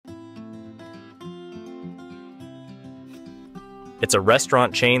It's a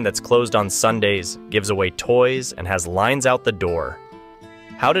restaurant chain that's closed on Sundays, gives away toys, and has lines out the door.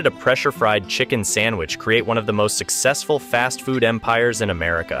 How did a pressure-fried chicken sandwich create one of the most successful fast food empires in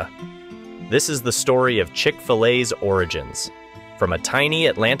America? This is the story of Chick-fil-A's origins, from a tiny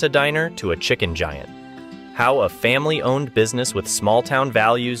Atlanta diner to a chicken giant. How a family-owned business with small-town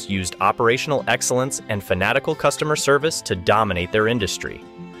values used operational excellence and fanatical customer service to dominate their industry.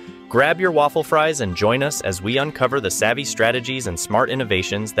 Grab your waffle fries and join us as we uncover the savvy strategies and smart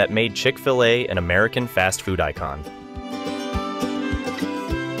innovations that made Chick-fil-A an American fast food icon.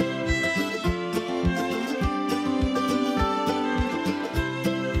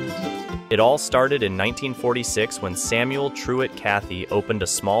 It all started in 1946 when Samuel Truett Cathy opened a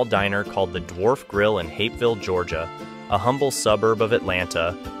small diner called the Dwarf Grill in Hapeville, Georgia, a humble suburb of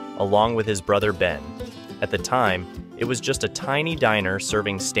Atlanta, along with his brother Ben. At the time, it was just a tiny diner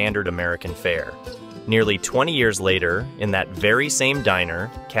serving standard American fare. Nearly 20 years later, in that very same diner,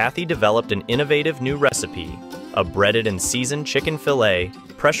 Cathy developed an innovative new recipe, a breaded and seasoned chicken fillet,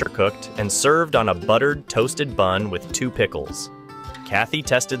 pressure-cooked and served on a buttered, toasted bun with 2 pickles. Cathy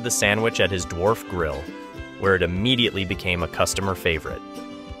tested the sandwich at his Dwarf Grill, where it immediately became a customer favorite.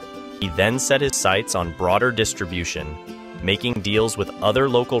 He then set his sights on broader distribution, making deals with other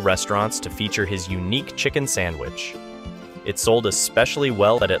local restaurants to feature his unique chicken sandwich. It sold especially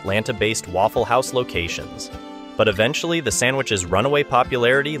well at Atlanta-based Waffle House locations, but eventually the sandwich's runaway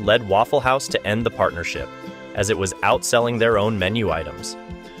popularity led Waffle House to end the partnership, as it was outselling their own menu items.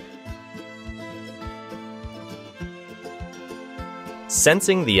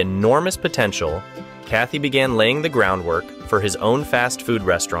 Sensing the enormous potential, Cathy began laying the groundwork for his own fast food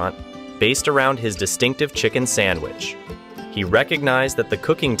restaurant based around his distinctive chicken sandwich. He recognized that the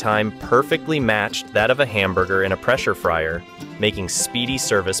cooking time perfectly matched that of a hamburger in a pressure fryer, making speedy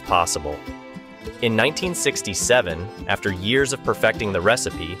service possible. In 1967, after years of perfecting the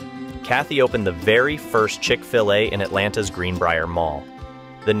recipe, Cathy opened the very first Chick-fil-A in Atlanta's Greenbrier Mall.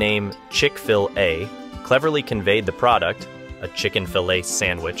 The name Chick-fil-A cleverly conveyed the product, a chicken fillet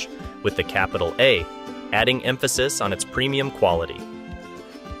sandwich, with the capital A, adding emphasis on its premium quality.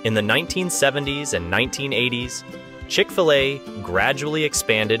 In the 1970s and 1980s, Chick-fil-A gradually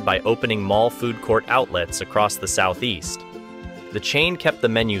expanded by opening mall food court outlets across the Southeast. The chain kept the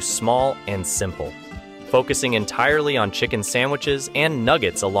menu small and simple, focusing entirely on chicken sandwiches and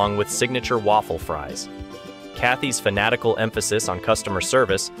nuggets along with signature waffle fries. Cathy's fanatical emphasis on customer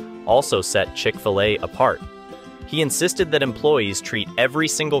service also set Chick-fil-A apart. He insisted that employees treat every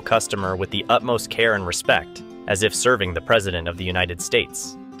single customer with the utmost care and respect, as if serving the President of the United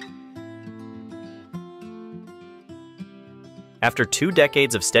States. After 2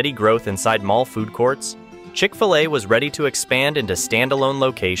 decades of steady growth inside mall food courts, Chick-fil-A was ready to expand into standalone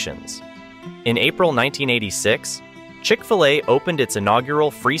locations. In April 1986, Chick-fil-A opened its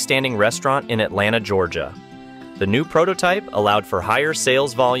inaugural freestanding restaurant in Atlanta, Georgia. The new prototype allowed for higher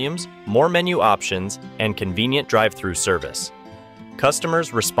sales volumes, more menu options, and convenient drive-through service.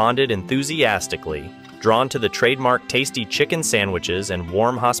 Customers responded enthusiastically, drawn to the trademark tasty chicken sandwiches and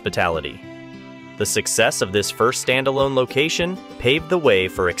warm hospitality. The success of this first standalone location paved the way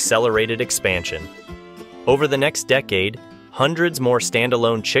for accelerated expansion. Over the next decade, hundreds more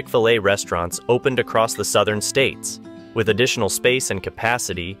standalone Chick-fil-A restaurants opened across the southern states. With additional space and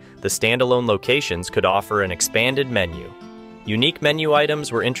capacity, the standalone locations could offer an expanded menu. Unique menu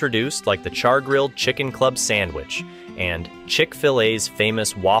items were introduced like the char-grilled chicken club sandwich and Chick-fil-A's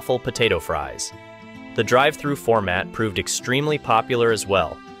famous waffle potato fries. The drive-through format proved extremely popular as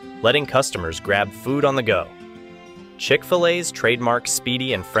well, letting customers grab food on the go. Chick-fil-A's trademark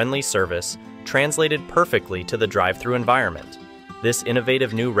speedy and friendly service translated perfectly to the drive-through environment. This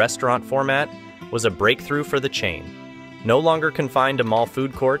innovative new restaurant format was a breakthrough for the chain. No longer confined to mall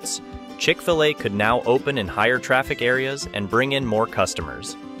food courts, Chick-fil-A could now open in higher traffic areas and bring in more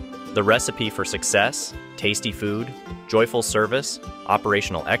customers. The recipe for success, tasty food, joyful service,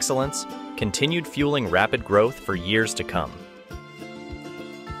 operational excellence, continued fueling rapid growth for years to come.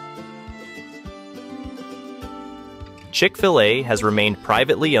 Chick-fil-A has remained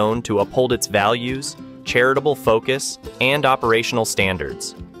privately owned to uphold its values, charitable focus, and operational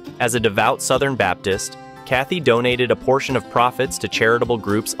standards. As a devout Southern Baptist, Cathy donated a portion of profits to charitable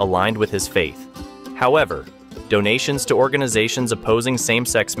groups aligned with his faith. However, donations to organizations opposing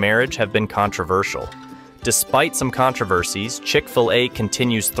same-sex marriage have been controversial. Despite some controversies, Chick-fil-A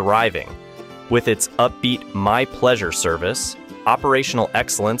continues thriving. With its upbeat My Pleasure service, operational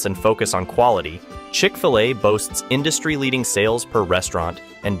excellence and focus on quality, Chick-fil-A boasts industry-leading sales per restaurant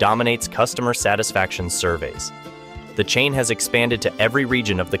and dominates customer satisfaction surveys. The chain has expanded to every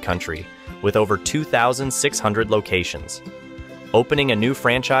region of the country, with over 2,600 locations. Opening a new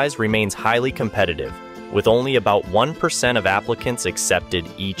franchise remains highly competitive, with only about 1% of applicants accepted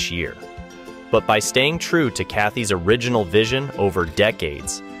each year. But by staying true to Kathy's original vision over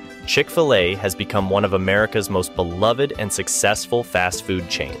decades, Chick-fil-A has become one of America's most beloved and successful fast food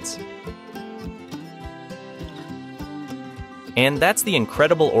chains. And that's the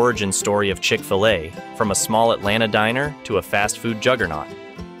incredible origin story of Chick-fil-A, from a small Atlanta diner to a fast food juggernaut.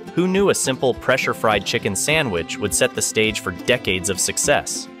 Who knew a simple pressure-fried chicken sandwich would set the stage for decades of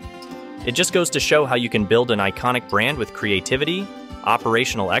success? It just goes to show how you can build an iconic brand with creativity,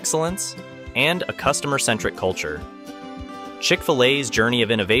 operational excellence, and a customer-centric culture. Chick-fil-A's journey of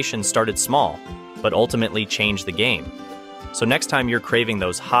innovation started small, but ultimately changed the game. So next time you're craving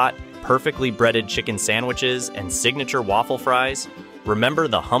those hot, perfectly breaded chicken sandwiches and signature waffle fries, remember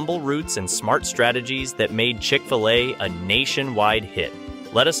the humble roots and smart strategies that made Chick-fil-A a nationwide hit.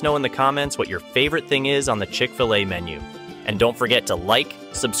 Let us know in the comments what your favorite thing is on the Chick-fil-A menu. And don't forget to like,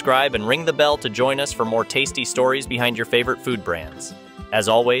 subscribe, and ring the bell to join us for more tasty stories behind your favorite food brands. As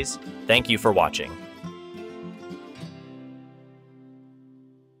always, thank you for watching.